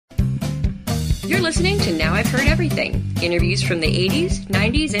You're listening to Now I've Heard Everything. Interviews from the 80s,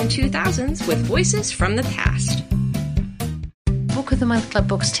 90s, and 2000s with voices from the past. Book of the Month Club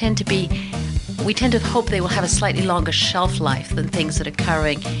books we tend to hope they will have a slightly longer shelf life than things that are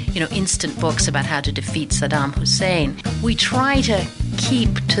occurring, instant books about how to defeat Saddam Hussein. We try to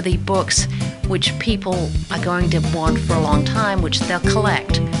keep to the books which people are going to want for a long time, which they'll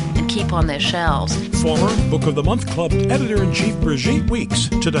collect and keep on their shelves. Former Book of the Month Club Editor-in-Chief Brigitte Weeks.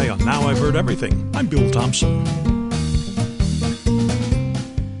 Today on Now I've Heard Everything, I'm Bill Thompson.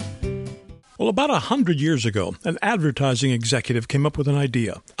 Well, about 100 years ago, an advertising executive came up with an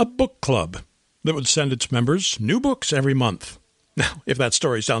idea, a book club that would send its members new books every month. Now, if that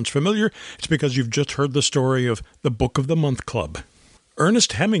story sounds familiar, it's because you've just heard the story of the Book of the Month Club.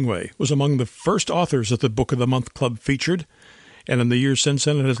 Ernest Hemingway was among the first authors that the Book of the Month Club featured, and in the years since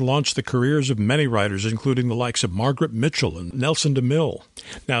then it has launched the careers of many writers, including the likes of Margaret Mitchell and Nelson DeMille.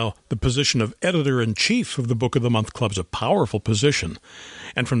 Now, the position of editor-in-chief of the Book of the Month Club is a powerful position,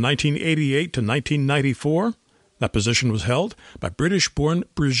 and from 1988 to 1994, that position was held by British-born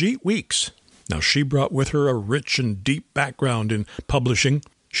Brigitte Weeks. Now, she brought with her a rich and deep background in publishing.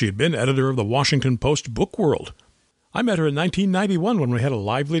 She had been editor of the Washington Post Book World. I met her in 1991 when we had a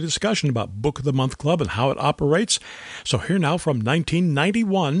lively discussion about Book of the Month Club and how it operates. So here now from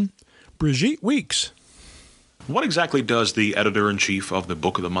 1991, Brigitte Weeks. What exactly does the editor-in-chief of the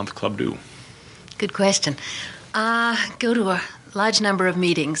Book of the Month Club do? Good question. Go to a large number of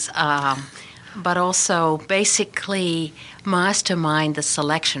meetings, but also basically mastermind the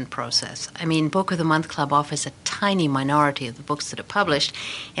selection process. I mean, Book of the Month Club offers a tiny minority of the books that are published,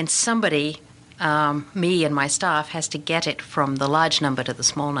 and somebody, me and my staff, has to get it from the large number to the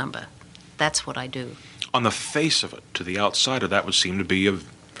small number. That's what I do. On the face of it, to the outsider, that would seem to be a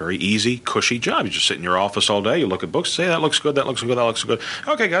very easy, cushy job. You just sit in your office all day, you look at books, say, that looks good, that looks good, that looks good.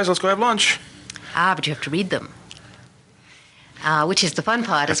 Okay, guys, let's go have lunch. But you have to read them. Which is the fun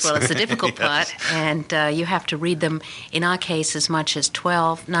part as well as the difficult part. And you have to read them, in our case, as much as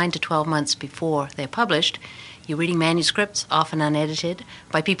 9 to 12 months before they're published. You're reading manuscripts, often unedited,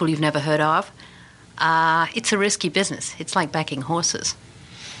 by people you've never heard of. It's a risky business. It's like backing horses.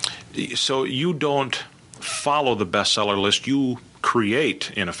 So you don't follow the bestseller list. You create,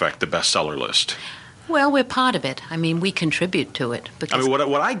 in effect, the bestseller list. Well, we're part of it. I mean, we contribute to it. Because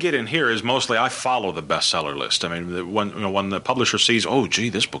what I get in here is mostly I follow the bestseller list. I mean, when the publisher sees, oh, gee,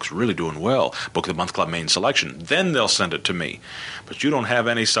 this book's really doing well, Book of the Month Club main selection, then they'll send it to me. But you don't have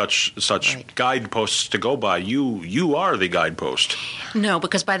any such right. Guideposts to go by. You are the guidepost. No,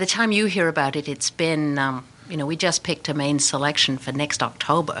 because by the time you hear about it, it's been, we just picked a main selection for next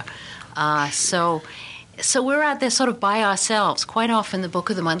October. So we're out there sort of by ourselves. Quite often the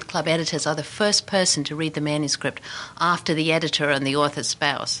Book of the Month Club editors are the first person to read the manuscript after the editor and the author's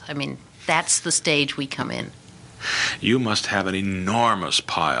spouse. I mean, that's the stage we come in. You must have an enormous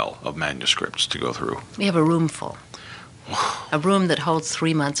pile of manuscripts to go through. We have a room full. A room that holds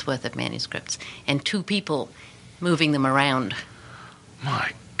 3 months' worth of manuscripts and 2 people moving them around.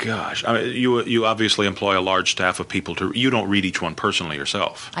 My gosh. I mean, you obviously employ a large staff of people. You don't read each one personally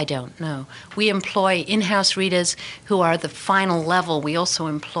yourself. I don't, no. We employ in-house readers who are the final level. We also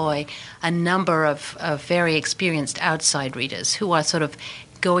employ a number of very experienced outside readers who are sort of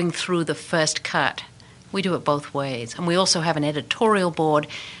going through the first cut. We do it both ways. And we also have an editorial board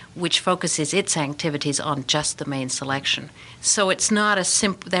which focuses its activities on just the main selection. So it's not a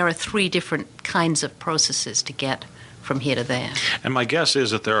simple. There are 3 different kinds of processes to get from here to there. And my guess is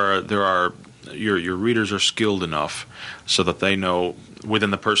that there are your readers are skilled enough so that they know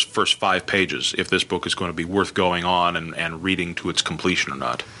within the first 5 pages if this book is going to be worth going on and reading to its completion or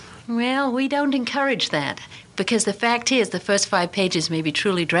not. Well, we don't encourage that because the fact is the first 5 pages may be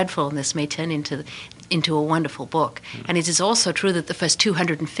truly dreadful and this may turn into a wonderful book. And it is also true that the first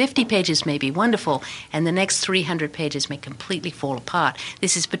 250 pages may be wonderful and the next 300 pages may completely fall apart.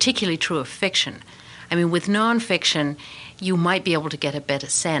 This is particularly true of fiction. I mean, with nonfiction, you might be able to get a better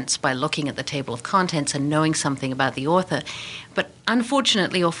sense by looking at the table of contents and knowing something about the author. But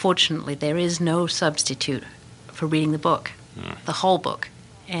unfortunately or fortunately, there is no substitute for reading the book, the whole book.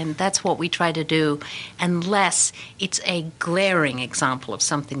 And that's what we try to do, unless it's a glaring example of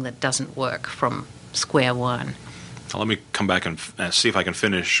something that doesn't work from square one. Now, let me come back and see if I can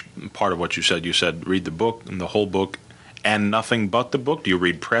finish part of what you said. You said read the book and the whole book and nothing but the book? Do you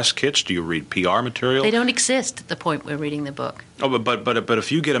read press kits? Do you read PR material? They don't exist at the point we're reading the book. Oh, but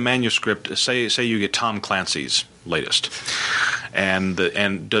if you get a manuscript, say you get Tom Clancy's latest, and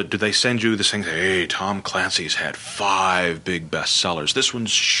do they send you this thing? Hey, Tom Clancy's had 5 big bestsellers. This one's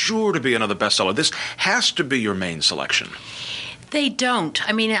sure to be another bestseller. This has to be your main selection. They don't.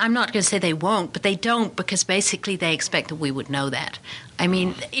 I mean, I'm not going to say they won't, but they don't because basically they expect that we would know that. I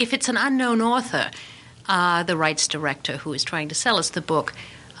mean, if it's an unknown author, the rights director who is trying to sell us the book,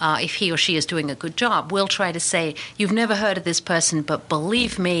 if he or she is doing a good job, will try to say, you've never heard of this person, but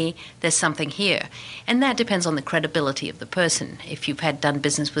believe me, there's something here. And that depends on the credibility of the person. If you've done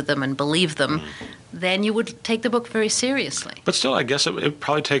business with them and believe them, then you would take the book very seriously. But still, I guess it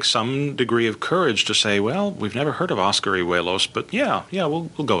probably takes some degree of courage to say, well, we've never heard of Oscar Iwelos, but yeah, we'll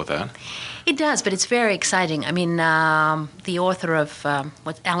go with that. It does, but it's very exciting. I mean, the author of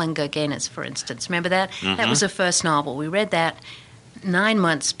Alan Gurganus, for instance, remember that? Mm-hmm. That was her first novel. We read that 9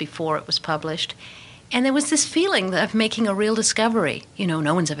 months before it was published. And there was this feeling of making a real discovery. You know,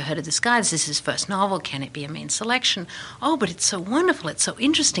 no one's ever heard of this guy. This is his first novel. Can it be a main selection? Oh, but it's so wonderful. It's so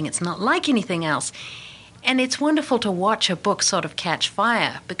interesting. It's not like anything else. And it's wonderful to watch a book sort of catch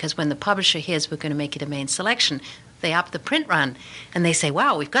fire, because when the publisher hears we're going to make it a main selection, they up the print run and they say,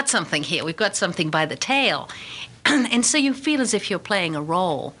 wow, we've got something here. We've got something by the tail. And so you feel as if you're playing a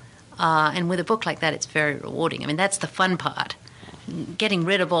role. And with a book like that, it's very rewarding. I mean, that's the fun part. Getting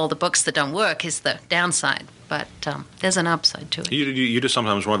rid of all the books that don't work is the downside, but there's an upside to it. You do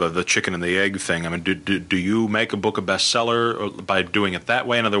sometimes more the chicken and the egg thing. I mean, do you make a book a bestseller by doing it that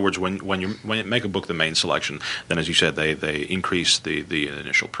way? In other words, when you make a book the main selection, then as you said, they increase the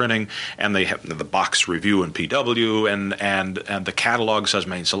initial printing, and they have the box review in PW, and the catalog says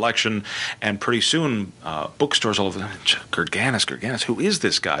main selection, and pretty soon bookstores all over, Gurganus, who is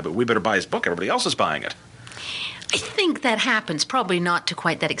this guy? But we better buy his book. Everybody else is buying it. I think that happens, probably not to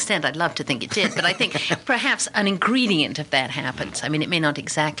quite that extent. I'd love to think it did, but I think perhaps an ingredient of that happens. I mean, it may not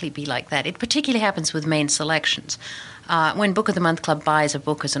exactly be like that. It particularly happens with main selections. When Book of the Month Club buys a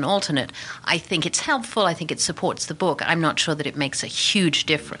book as an alternate, I think it's helpful. I think it supports the book. I'm not sure that it makes a huge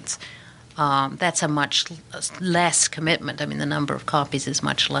difference. That's a much less commitment. I mean, the number of copies is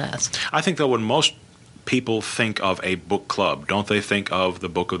much less. I think, though, when most people think of a book club, don't they think of the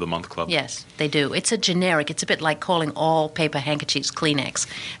Book of the Month Club? Yes, they do. It's a generic. It's a bit like calling all paper handkerchiefs Kleenex.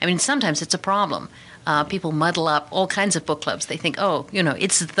 I mean, sometimes it's a problem. People muddle up all kinds of book clubs. They think, oh, you know,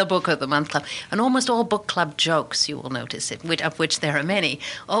 it's the Book of the Month Club. And almost all book club jokes, you will notice, of which there are many,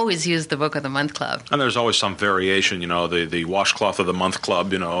 always use the Book of the Month Club. And there's always some variation, you know, the washcloth of the month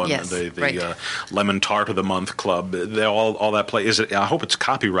club, you know, and yes, the right. Lemon tart of the month club. They all that play. I hope it's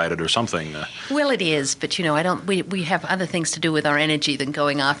copyrighted or something. Well, it is, but you know, we have other things to do with our energy than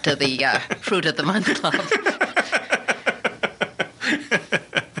going after the fruit of the month club.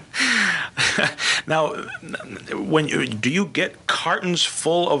 Now, do you get cartons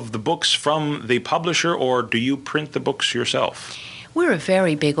full of the books from the publisher, or do you print the books yourself? We're a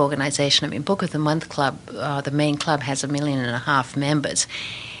very big organization. I mean, Book of the Month Club, the main club, has 1.5 million members.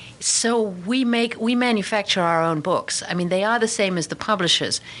 So we manufacture our own books. I mean, they are the same as the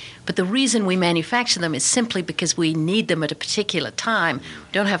publishers, but the reason we manufacture them is simply because we need them at a particular time.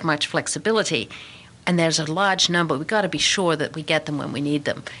 We don't have much flexibility. And there's a large number. We've got to be sure that we get them when we need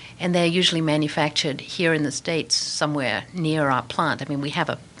them. And they're usually manufactured here in the States, somewhere near our plant. I mean, we have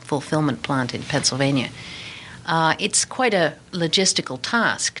a fulfillment plant in Pennsylvania. It's quite a logistical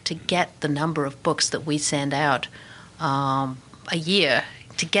task to get the number of books that we send out a year,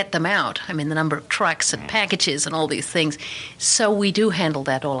 to get them out. I mean, the number of trucks and packages and all these things. So we do handle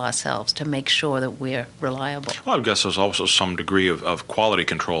that all ourselves to make sure that we're reliable. Well, I guess there's also some degree of quality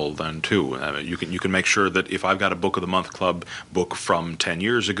control then, too. I mean, you can make sure that if I've got a Book of the Month Club book from 10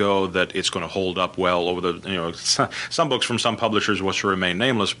 years ago, that it's going to hold up well over the, you know, some books from some publishers, which remain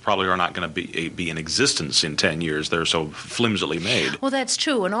nameless, probably are not going to be in existence in 10 years. They're so flimsily made. Well, that's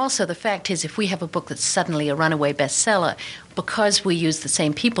true. And also the fact is, if we have a book that's suddenly a runaway bestseller, because we use the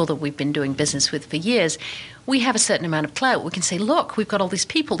same people that we've been doing business with for years, we have a certain amount of clout. We can say, look, we've got all these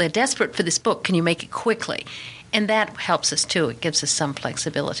people. They're desperate for this book. Can you make it quickly? And that helps us, too. It gives us some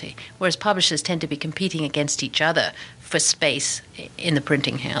flexibility. Whereas publishers tend to be competing against each other for space in the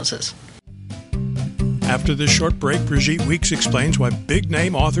printing houses. After this short break, Brigitte Weeks explains why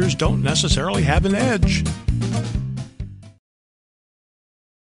big-name authors don't necessarily have an edge.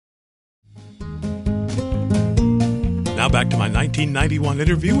 Now back to my 1991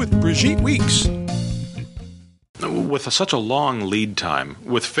 interview with Brigitte Weeks. With such a long lead time,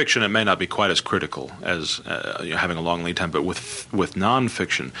 with fiction it may not be quite as critical as having a long lead time, but with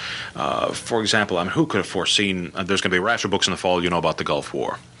nonfiction, for example, I mean, who could have foreseen there's going to be a rash of books in the fall, you know, about the Gulf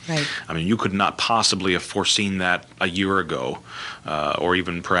War. Right. I mean, you could not possibly have foreseen that a year ago, or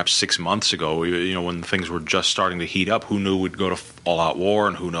even perhaps 6 months ago, you know, when things were just starting to heat up. Who knew we'd go to all-out war,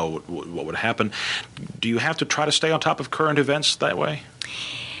 and who knew what would happen? Do you have to try to stay on top of current events that way?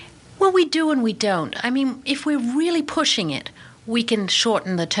 Well, we do and we don't. I mean, if we're really pushing it, we can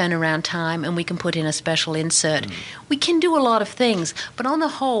shorten the turnaround time and we can put in a special insert. We can do a lot of things, but on the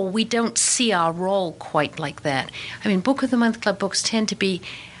whole, we don't see our role quite like that. I mean, Book of the Month Club books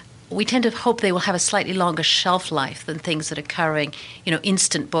we tend to hope they will have a slightly longer shelf life than things that are occurring,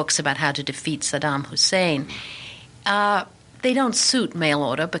 instant books about how to defeat Saddam Hussein. They don't suit mail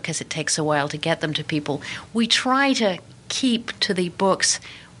order because it takes a while to get them to people. We try to keep to the books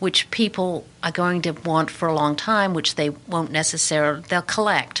which people are going to want for a long time, which they won't necessarily, they'll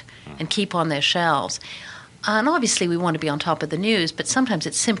collect and keep on their shelves. And obviously we want to be on top of the news, but sometimes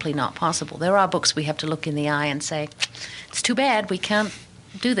it's simply not possible. There are books we have to look in the eye and say, it's too bad, we can't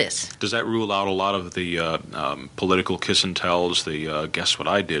do this. Does that rule out a lot of the political kiss and tells, the guess what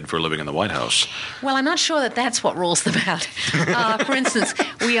I did for a living in the White House? Well, I'm not sure that that's what rules them out. For instance,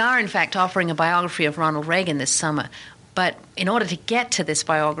 we are in fact offering a biography of Ronald Reagan this summer. But in order to get to this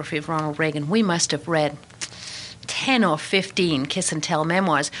biography of Ronald Reagan, we must have read 10 or 15 kiss and tell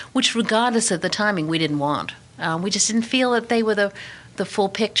memoirs, which regardless of the timing, we didn't want. We just didn't feel that they were the full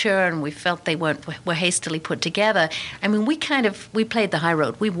picture, and we felt they were hastily put together. I mean, we played the high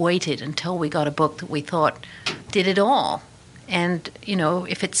road. We waited until we got a book that we thought did it all. And,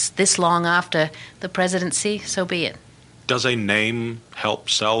 if it's this long after the presidency, so be it. Does a name help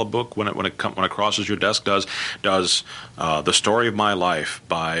sell a book when it crosses your desk? Does The Story of My Life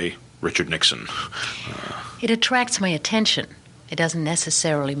by Richard Nixon? It attracts my attention. It doesn't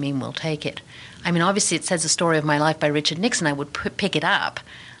necessarily mean we'll take it. I mean, obviously it says The Story of My Life by Richard Nixon. I would pick it up.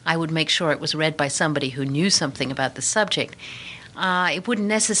 I would make sure it was read by somebody who knew something about the subject. It wouldn't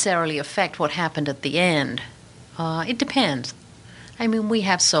necessarily affect what happened at the end. It depends. I mean, we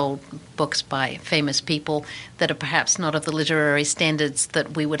have sold books by famous people that are perhaps not of the literary standards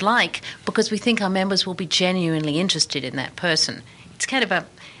that we would like because we think our members will be genuinely interested in that person. It's kind of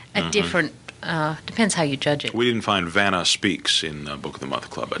a different, depends how you judge it. We didn't find Vanna Speaks in Book of the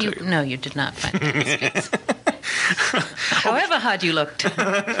Month Club, I tell you. No, you did not find Vanna Speaks. However hard you looked.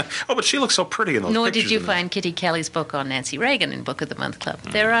 Oh, but she looks so pretty in those Nor pictures. Did you find Kitty Kelly's book on Nancy Reagan in Book of the Month Club.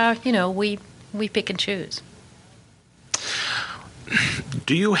 There are, we pick and choose.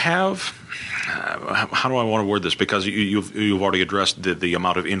 Do you have, how do I want to word this? Because you've already addressed the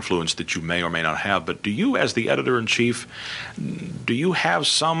amount of influence that you may or may not have, but do you, as the editor-in-chief, do you have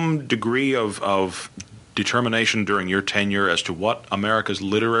some degree of determination during your tenure as to what America's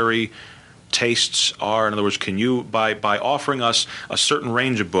literary tastes are? In other words, can you, by offering us a certain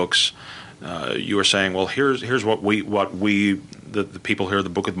range of books, you are saying, well, here's what the people here at the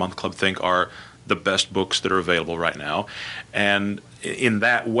Book of the Month Club think are the best books that are available right now, and in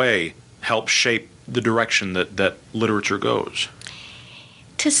that way help shape the direction that literature goes?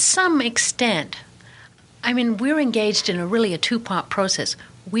 To some extent. I mean, we're engaged in a two-part process.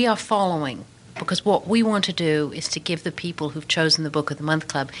 We are following, because what we want to do is to give the people who've chosen the Book of the Month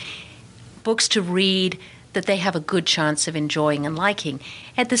Club books to read that they have a good chance of enjoying and liking.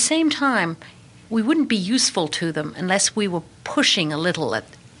 At the same time, we wouldn't be useful to them unless we were pushing a little,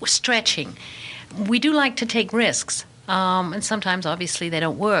 stretching. We do like to take risks, and sometimes, obviously, they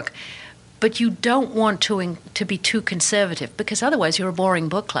don't work. But you don't want to be too conservative, because otherwise you're a boring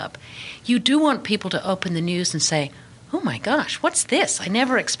book club. You do want people to open the news and say, oh, my gosh, what's this? I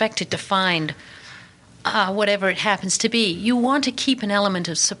never expected to find whatever it happens to be. You want to keep an element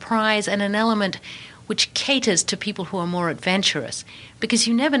of surprise and an element which caters to people who are more adventurous, because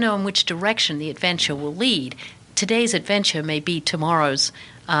you never know in which direction the adventure will lead. Today's adventure may be tomorrow's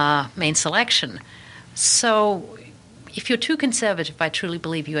main selection. So if you're too conservative, I truly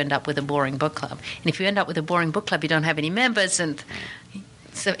believe you end up with a boring book club. And if you end up with a boring book club, you don't have any members, and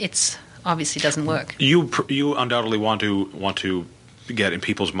so it's obviously doesn't work. You undoubtedly want to get in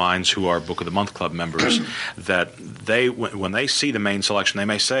people's minds who are Book of the Month Club members that they, when they see the main selection, they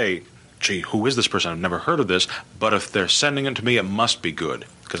may say, gee, who is this person? I've never heard of this, but if they're sending it to me, it must be good.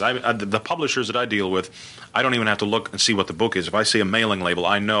 Because the publishers that I deal with, I don't even have to look and see what the book is. If I see a mailing label,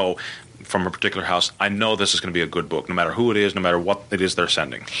 I know from a particular house, I know this is going to be a good book, no matter who it is, no matter what it is they're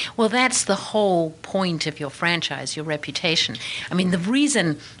sending. Well, that's the whole point of your franchise, your reputation. I mean, the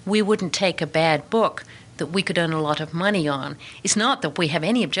reason we wouldn't take a bad book that we could earn a lot of money on is not that we have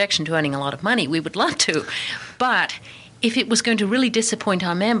any objection to earning a lot of money. We would love to. But if it was going to really disappoint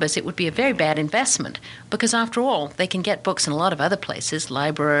our members, it would be a very bad investment, because after all, they can get books in a lot of other places,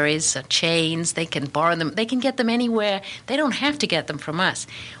 libraries, chains, they can borrow them, they can get them anywhere. They don't have to get them from us.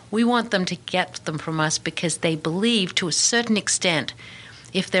 We want them to get them from us because they believe, to a certain extent,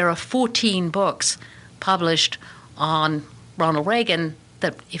 if there are 14 books published on Ronald Reagan,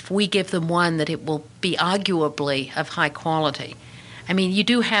 that if we give them one, that it will be arguably of high quality. I mean, you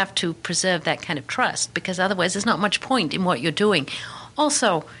do have to preserve that kind of trust, because otherwise there's not much point in what you're doing.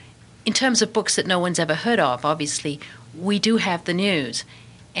 Also, in terms of books that no one's ever heard of, obviously, we do have the news.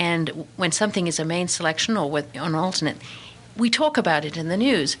 And when something is a main selection or an alternate, we talk about it in the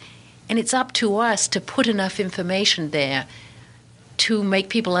news. And it's up to us to put enough information there to make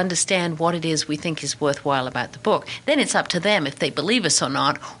people understand what it is we think is worthwhile about the book. Then it's up to them if they believe us or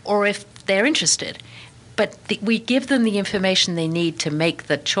not, or if they're interested. But we give them the information they need to make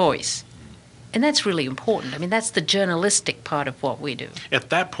the choice. And that's really important. I mean, that's the journalistic part of what we do. At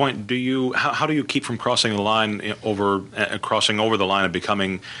that point, how do you keep from crossing the line crossing over the line of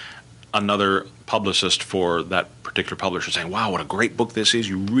becoming another publicist for that particular publisher, saying, wow, what a great book this is,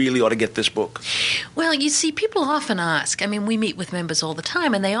 you really ought to get this book? Well, you see, people often ask, I mean, we meet with members all the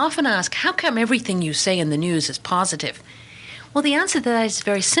time, and they often ask, how come everything you say in the news is positive? Well, the answer to that is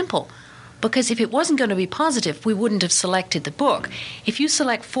very simple, because if it wasn't going to be positive, we wouldn't have selected the book. If you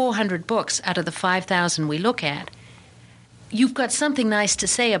select 400 books out of the 5,000 we look at, you've got something nice to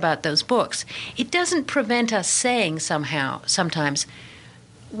say about those books. It doesn't prevent us saying sometimes,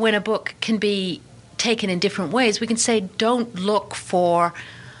 when a book can be taken in different ways, we can say, don't look for,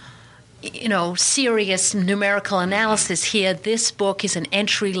 serious numerical analysis here. This book is an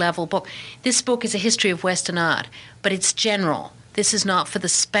entry-level book. This book is a history of Western art, but it's general. This is not for the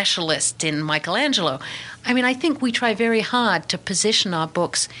specialist in Michelangelo. I mean, I think we try very hard to position our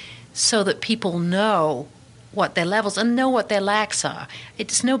books so that people know what their levels and know what their lacks are.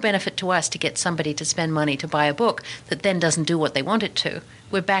 It's no benefit to us to get somebody to spend money to buy a book that then doesn't do what they want it to.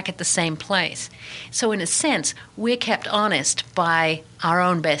 We're back at the same place. So in a sense, we're kept honest by our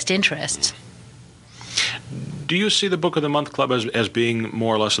own best interests. Do you see the Book of the Month Club as being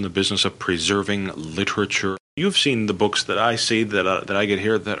more or less in the business of preserving literature? You've seen the books that I see, that I get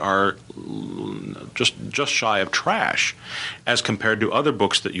here, that are just shy of trash, as compared to other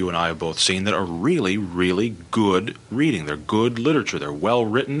books that you and I have both seen that are really, really good reading. They're good literature. They're well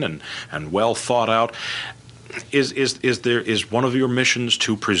written and well thought out. Is one of your missions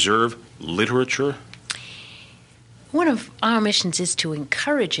to preserve literature? One of our missions is to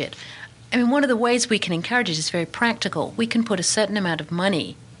encourage it. I mean, one of the ways we can encourage it is very practical. We can put a certain amount of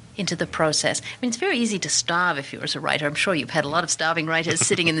money into the process. I mean, it's very easy to starve if you're as a writer. I'm sure you've had a lot of starving writers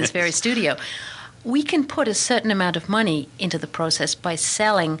sitting in this very studio. We can put a certain amount of money into the process by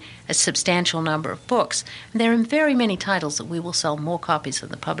selling a substantial number of books. And there are very many titles that we will sell more copies than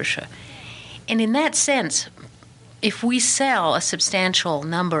the publisher. And in that sense, if we sell a substantial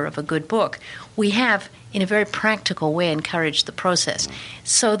number of a good book, we have, in a very practical way, encouraged the process.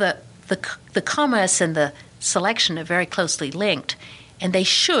 So that the commerce and the selection are very closely linked. And they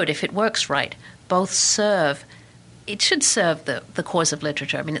should, if it works right, both serve. It should serve the cause of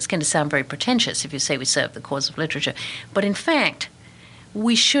literature. I mean, it's going to sound very pretentious if you say we serve the cause of literature. But in fact,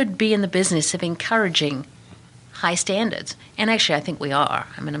 we should be in the business of encouraging high standards. And actually, I think we are.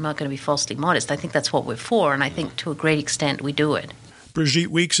 I mean, I'm not going to be falsely modest. I think that's what we're for, and I think to a great extent we do it.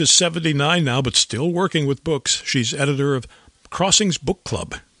 Brigitte Weeks is 79 now, but still working with books. She's editor of Crossings Book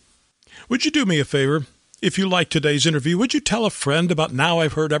Club. Would you do me a favor? If you liked today's interview, would you tell a friend about Now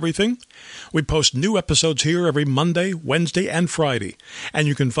I've Heard Everything? We post new episodes here every Monday, Wednesday, and Friday, and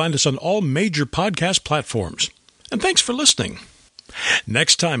you can find us on all major podcast platforms. And thanks for listening.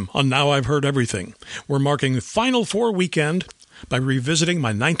 Next time on Now I've Heard Everything, we're marking the Final Four weekend by revisiting my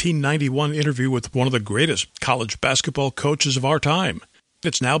 1991 interview with one of the greatest college basketball coaches of our time.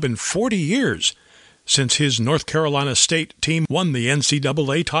 It's now been 40 years since his North Carolina State team won the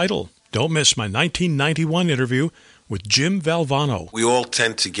NCAA title. Don't miss my 1991 interview with Jim Valvano. We all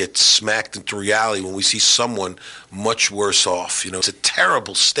tend to get smacked into reality when we see someone much worse off. It's a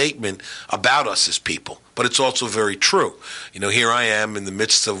terrible statement about us as people, but it's also very true. Here I am in the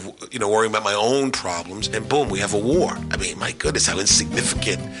midst of, worrying about my own problems, and boom, we have a war. I mean, my goodness, how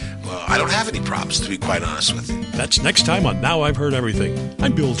insignificant. Well, I don't have any problems, to be quite honest with you. That's next time on Now I've Heard Everything.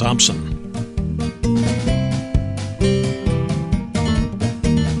 I'm Bill Thompson.